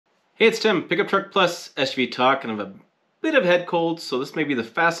Hey, it's Tim, Pickup Truck Plus SUV Talk, and I have a bit of head cold, so this may be the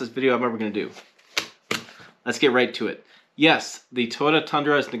fastest video I'm ever going to do. Let's get right to it. Yes, the Toyota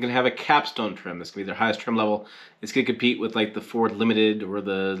Tundra is going to have a capstone trim. This is going to be their highest trim level. It's going to compete with like the Ford Limited or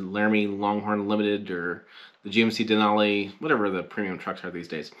the Laramie Longhorn Limited or the GMC Denali, whatever the premium trucks are these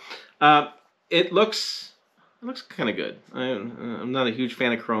days. It looks kind of good. I'm not a huge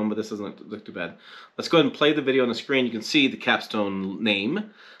fan of chrome, but this doesn't look too bad. Let's go ahead and play the video on the screen. You can see the capstone name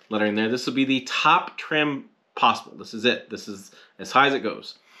lettering there. This will be the top trim possible. This is it. This is as high as it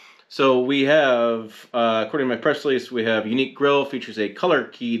goes. So we have, according to my press release, we have unique grille, features a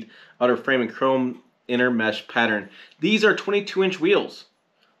color-keyed outer frame and chrome inner mesh pattern. These are 22-inch wheels.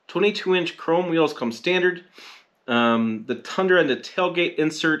 22-inch chrome wheels come standard. The Tundra and the tailgate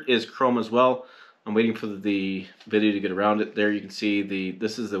insert is chrome as well. I'm waiting for the video to get around it. There you can see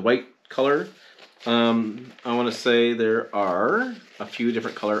this is the white color. I want to say there are a few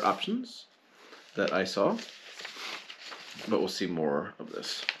different color options that I saw, but we'll see more of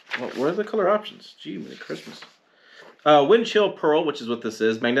this. What are the color options? Gee, Merry Christmas. Wind chill pearl, which is what this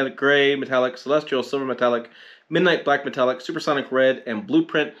is. Magnetic gray, metallic, celestial, silver metallic, midnight black metallic, supersonic red, and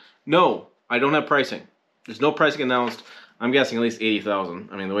blueprint. No, I don't have pricing. There's no pricing announced. I'm guessing at least 80,000.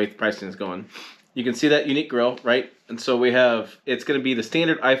 I mean, the way the pricing is going. You can see that unique grille, right? And so we have, it's going to be the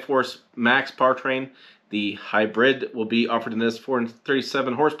standard iForce Max powertrain. The hybrid will be offered in this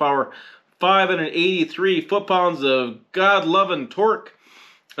 437 horsepower, 583 foot-pounds of God-loving torque.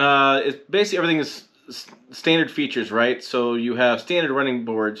 It's basically everything is standard features, right? So you have standard running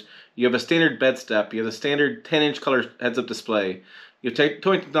boards, you have a standard bed step, you have the standard 10-inch color heads-up display. Your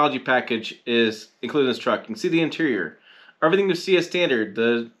towing technology package is included in this truck. You can see the interior. Everything you see is standard.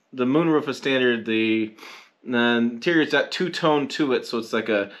 The moonroof is standard. The interior's got two-tone to it, so it's like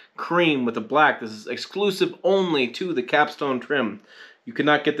a cream with a black. This is exclusive only to the capstone trim. You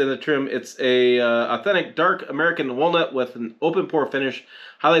cannot get the trim. It's a authentic dark American walnut with an open pore finish.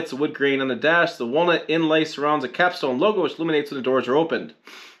 Highlights the wood grain on the dash. The walnut inlay surrounds a capstone logo, which illuminates when the doors are opened.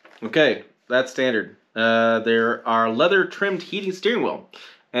 Okay, that's standard. There are leather trimmed heating steering wheel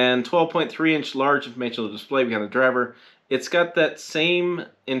and 12.3-inch large informational display behind the driver. It's got that same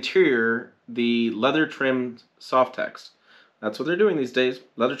interior, the leather trimmed soft text. That's what they're doing these days.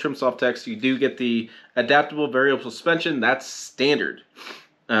 Leather trim soft text. You do get the adaptable variable suspension. That's standard.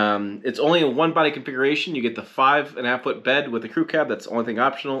 It's only a one-body configuration. You get the 5.5-foot bed with the crew cab. That's the only thing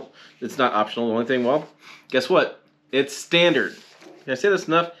optional. It's not optional. The only thing, well, guess what? It's standard. Can I say this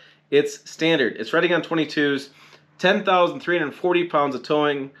enough? It's standard. It's riding on 22s. 10,340 pounds of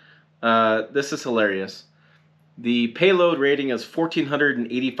towing. This is hilarious. The payload rating is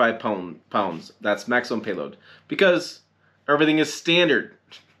 1,485 pounds. That's maximum payload. Because everything is standard.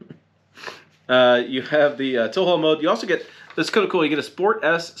 You have the tow haul mode. You also get, this is kind of cool, you get a Sport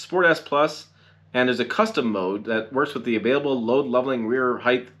S Plus, and there's a custom mode that works with the available load leveling rear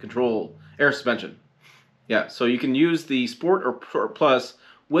height control air suspension. Yeah, so you can use the Sport or Plus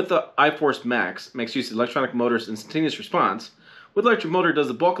with the iForce Max. Makes use of electronic motor's instantaneous response. With electric motor, it does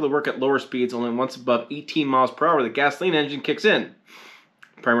the bulk of the work at lower speeds. Only once above 18 miles per hour, the gasoline engine kicks in.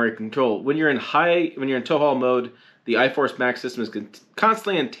 Primary control. When you're in tow haul mode, the iForce Max system is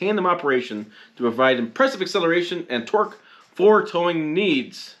constantly in tandem operation to provide impressive acceleration and torque for towing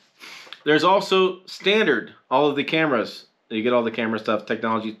needs. There's also standard, all of the cameras. You get all the camera stuff,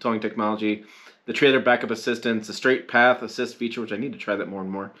 technology, towing technology, the trailer backup assistance, the straight path assist feature, which I need to try that more and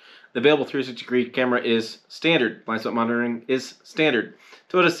more. The available 360-degree camera is standard. Blind spot monitoring is standard.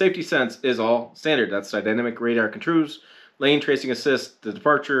 Toyota Safety Sense is all standard. That's dynamic radar controls, lane tracing assist, the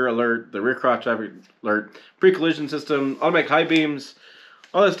departure alert, the rear cross traffic alert, pre-collision system, automatic high beams.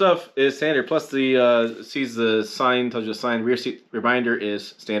 All that stuff is standard. Plus the sees the sign, tells you the sign, rear seat reminder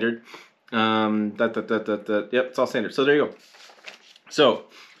is standard. Yep, it's all standard. So there you go. So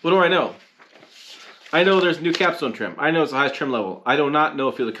what do I know? I know there's new capstone trim. I know it's the highest trim level. I do not know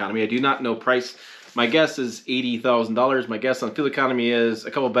fuel economy. I do not know price. My guess is $80,000. My guess on fuel economy is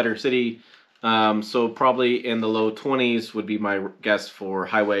a couple better city. So probably in the low 20s would be my guess for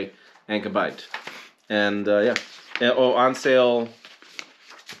highway and combined. And yeah. Oh, on sale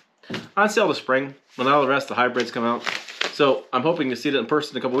this spring when all the rest of the hybrids come out. So I'm hoping to see it in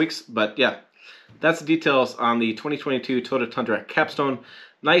person in a couple weeks. But yeah, that's the details on the 2022 Toyota Tundra Capstone.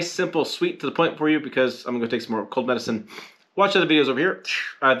 Nice, simple, sweet, to the point for you because I'm going to take some more cold medicine. Watch other videos over here.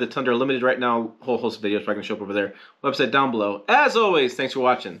 I have the Tundra Limited right now. A whole host of videos probably going to show up over there. Website down below. As always, thanks for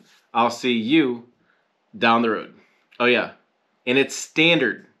watching. I'll see you down the road. Oh yeah, and it's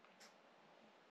standard.